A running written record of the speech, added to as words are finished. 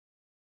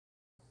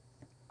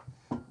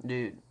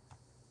Dude.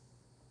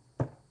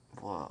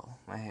 Whoa,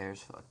 my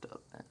hair's fucked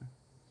up, man.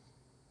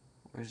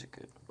 Where's it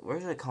good?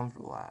 Where's it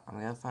comfortable at? I'm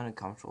gonna find a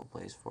comfortable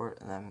place for it,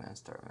 and then I'm gonna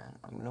start, man.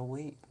 I'm gonna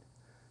wait.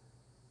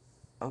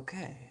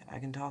 Okay, I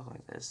can talk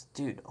like this.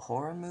 Dude,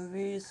 horror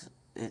movies,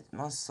 it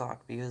must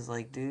suck, because,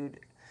 like, dude,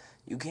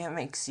 you can't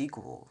make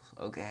sequels,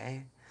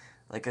 okay?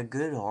 Like, a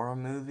good horror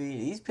movie,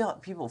 these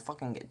people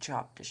fucking get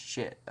chopped to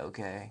shit,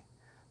 okay?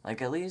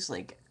 Like, at least,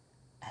 like,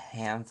 a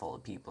handful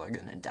of people are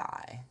gonna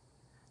die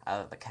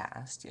out of the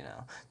cast, you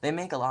know? They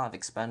make a lot of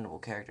expendable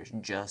characters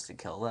just to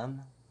kill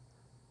them,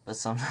 but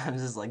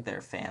sometimes it's like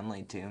their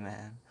family too,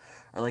 man.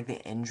 Or like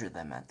they injure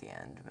them at the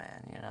end,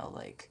 man, you know,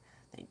 like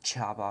they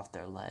chop off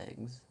their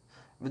legs.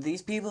 But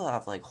these people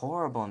have like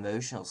horrible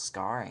emotional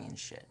scarring and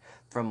shit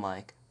from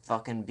like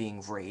fucking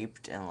being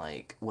raped and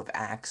like with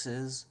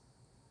axes,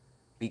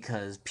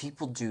 because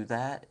people do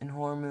that in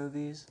horror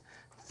movies.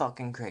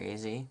 Fucking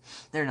crazy.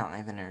 They're not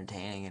even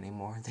entertaining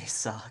anymore. They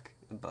suck.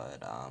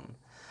 But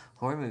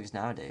horror movies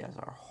nowadays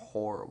are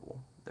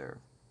horrible. They're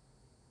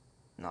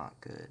not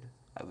good.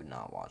 I would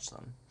not watch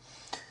them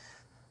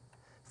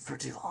for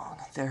too long.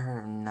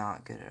 They're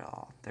not good at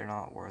all. They're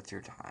not worth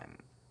your time.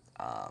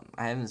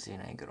 I haven't seen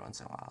any good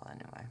ones in a while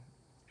anyway.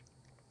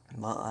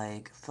 But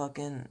like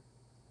fucking,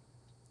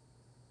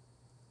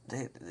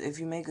 if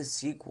you make a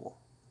sequel,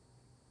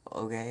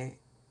 okay,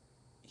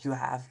 you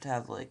have to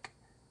have like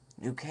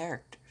new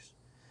characters,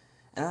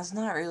 and that's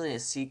not really a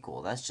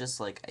sequel. That's just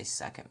like a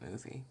second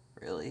movie,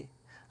 really.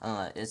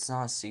 It's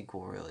not a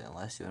sequel really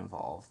unless you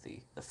involve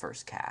the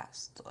first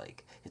cast.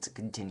 Like it's a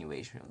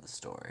continuation of the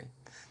story.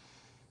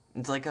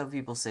 It's like how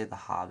people say The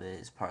Hobbit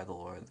is part of the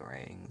Lord of the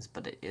Rings,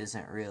 but it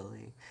isn't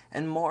really.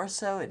 And more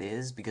so it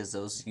is because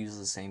those use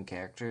the same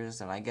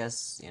characters, and I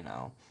guess, you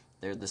know,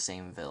 they're the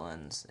same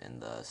villains in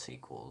the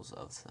sequels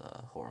of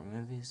the horror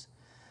movies.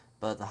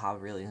 But The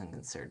Hobbit really isn't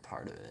considered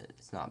part of it.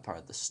 It's not part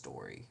of the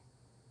story.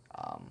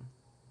 Um,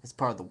 it's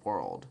part of the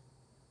world,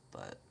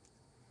 but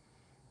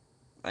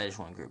I just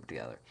want to group it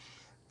together.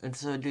 And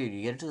so, dude,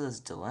 you get to this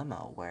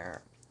dilemma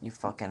where you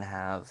fucking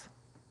have,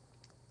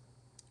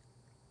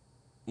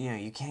 you know,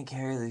 you can't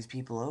carry these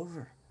people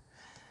over.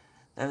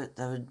 That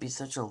would be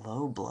such a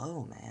low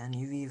blow, man.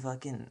 You'd be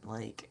fucking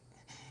like,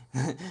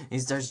 he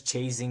starts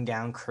chasing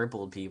down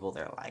crippled people.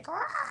 They're like,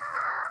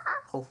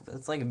 oh,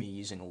 it's like me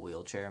using a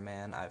wheelchair,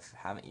 man. I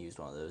haven't used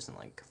one of those in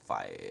like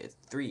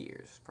 3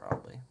 years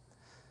probably.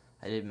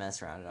 I did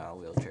mess around in a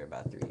wheelchair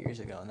about 3 years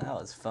ago, and that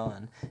was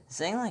fun.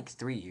 Saying like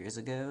 3 years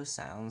ago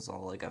sounds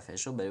all like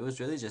official, but it was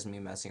really just me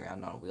messing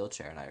around on a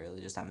wheelchair, and I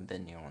really just haven't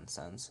been near one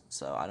since.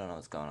 So I don't know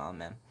what's going on,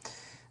 man.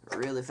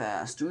 Really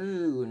fast.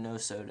 Ooh, no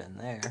soda in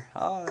there.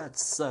 Oh, that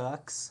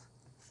sucks.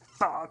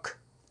 Fuck.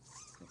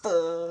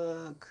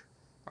 Fuck.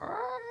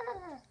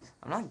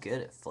 I'm not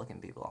good at flicking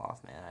people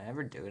off, man. I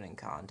never do it in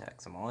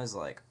context. I'm always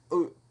like,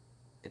 ooh,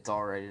 it's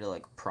all ready to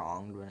like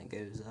pronged when it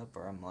goes up,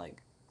 or I'm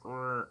like,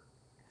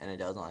 and it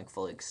doesn't like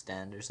fully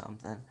extend or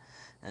something.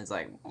 And it's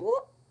like,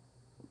 whoop,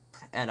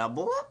 and a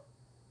whoop,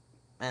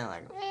 and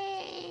like,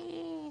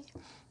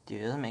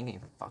 dude, it doesn't make any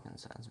fucking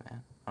sense,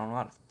 man. I don't know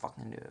how to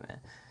fucking do it, man.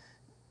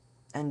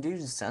 And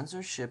dude,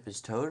 censorship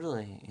is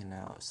totally, you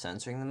know,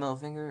 censoring the middle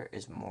finger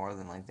is more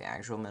than like the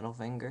actual middle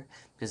finger,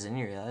 because then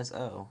you realize,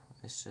 oh,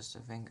 it's just a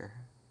finger.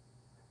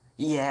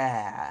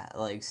 Yeah,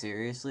 like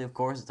seriously, of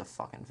course it's a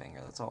fucking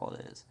finger. That's all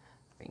it is.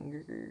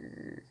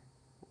 Finger.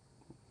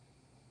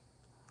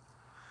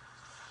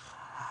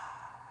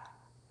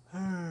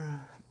 I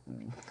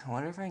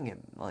wonder if I can get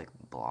like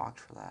blocked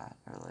for that,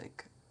 or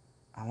like,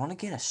 I want to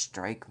get a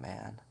strike,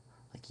 man.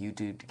 Like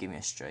YouTube to give me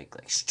a strike,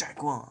 like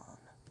strike one,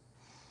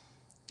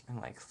 and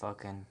like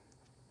fucking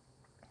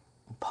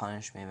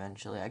punish me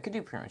eventually. I could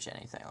do pretty much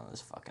anything on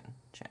this fucking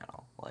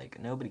channel. Like,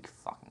 nobody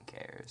fucking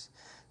cares.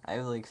 I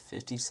have like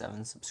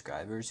 57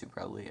 subscribers who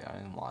probably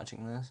aren't even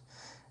watching this.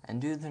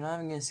 And dude, they're not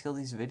even gonna see all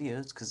these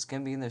videos because it's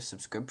gonna be in their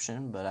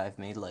subscription, but I've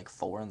made like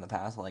 4 in the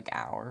past like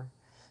hour.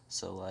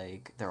 So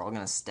like, they're all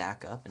gonna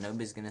stack up and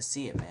nobody's gonna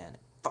see it, man. It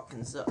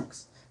fucking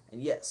sucks.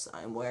 And yes,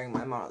 I'm wearing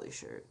my Marley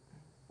shirt.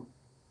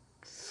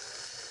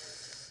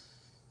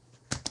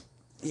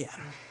 Yeah,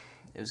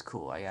 it was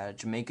cool. I got a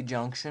Jamaica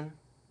Junction.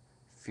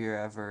 If you're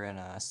ever in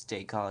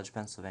State College,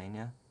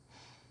 Pennsylvania.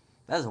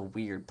 That was a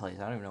weird place.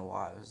 I don't even know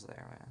why I was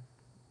there, man.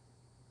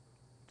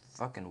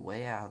 Fucking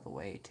way out of the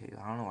way, too.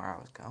 I don't know where I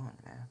was going,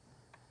 man.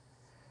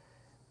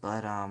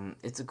 But,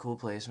 it's a cool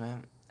place,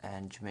 man.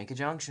 And Jamaica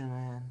Junction,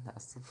 man.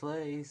 That's the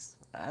place.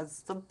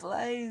 That's the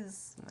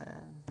place,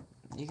 man.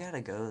 You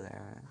gotta go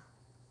there, man.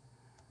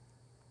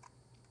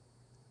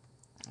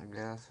 I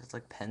guess it's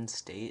like Penn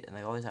State, and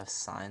they always have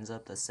signs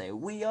up that say,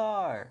 "We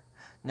are."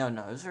 No,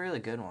 it was a really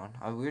good one.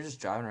 We were just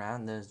driving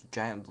around, and there's a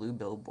giant blue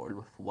billboard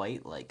with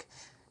white, like,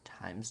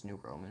 Times New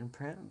Roman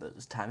print, but it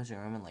was Times New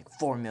Roman, like,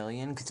 4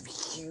 million, because of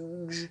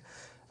huge,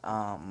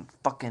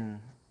 fucking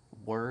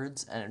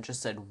words, and it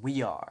just said,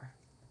 "We are."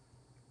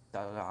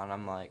 And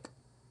I'm like,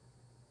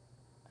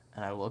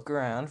 and I look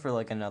around for,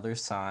 like, another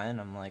sign,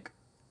 I'm like,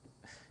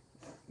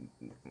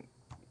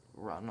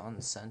 run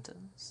on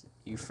sentence?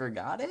 You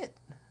forgot it?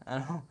 I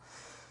don't.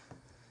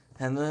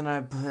 And then I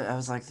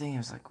was like thinking, I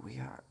was like, we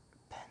are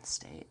Penn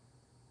State.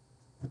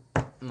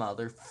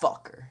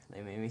 Motherfucker.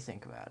 They made me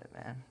think about it,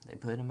 man. They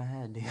put it in my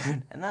head,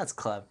 dude. And that's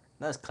clever.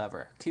 That's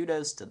clever.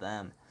 Kudos to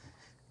them.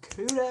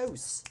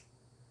 Kudos.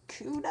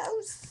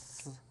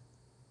 Kudos.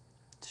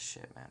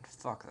 Shit, man.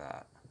 Fuck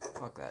that.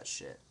 Fuck that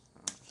shit.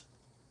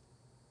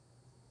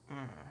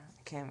 I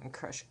can't even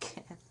crush a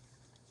can.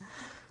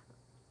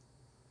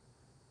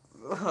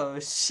 Oh,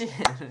 shit.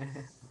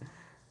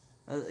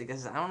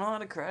 Because I don't know how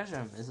to crush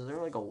them. Is there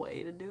like a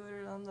way to do it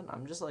or something?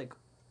 I'm just like,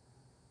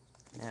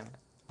 damn it.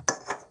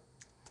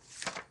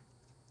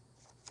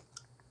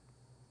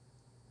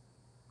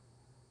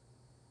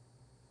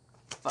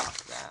 Fuck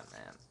that,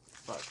 man.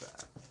 Fuck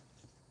that.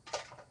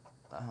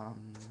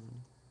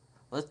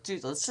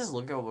 Let's just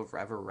look at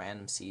whatever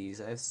random CDs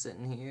I have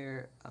sitting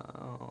here.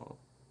 Oh.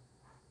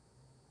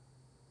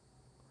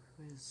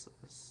 Who is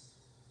this?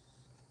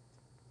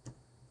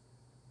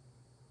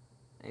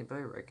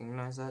 Anybody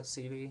recognize that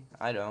CD?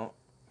 I don't.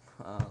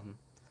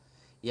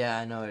 Yeah,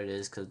 I know what it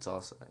is because it's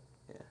also,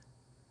 yeah.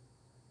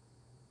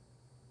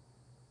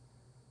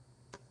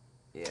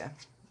 Yeah.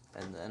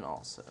 And then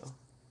also,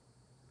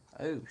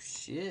 oh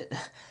shit.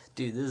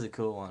 Dude, this is a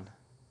cool one.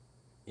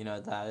 You know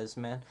what that is,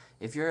 man?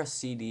 If you're a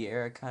CD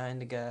era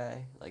kind of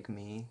guy, like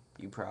me,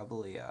 you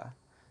probably, know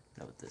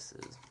what this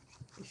is.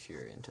 If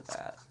you're into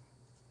that,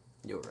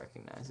 you'll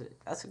recognize it.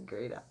 That's a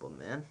great album,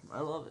 man. I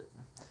love it.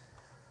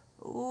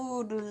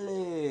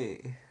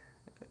 Oodly.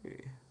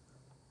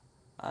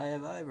 I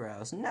have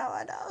eyebrows. No,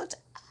 I don't.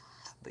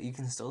 But you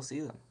can still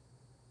see them.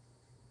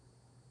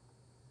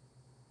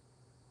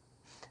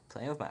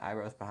 Playing with my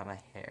eyebrows behind my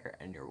hair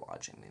and you're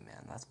watching me,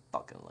 man. That's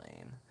fucking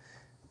lame.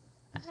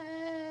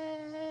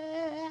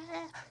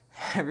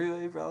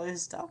 Everybody probably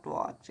stopped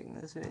watching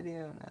this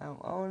video now.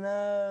 Oh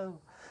no.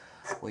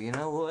 Well, you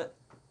know what?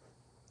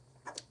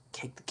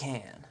 Kick the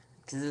can.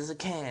 Because it's a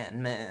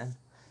can, man.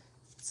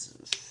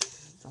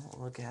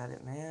 Don't look at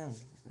it, man.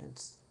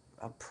 It's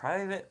a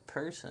private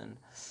person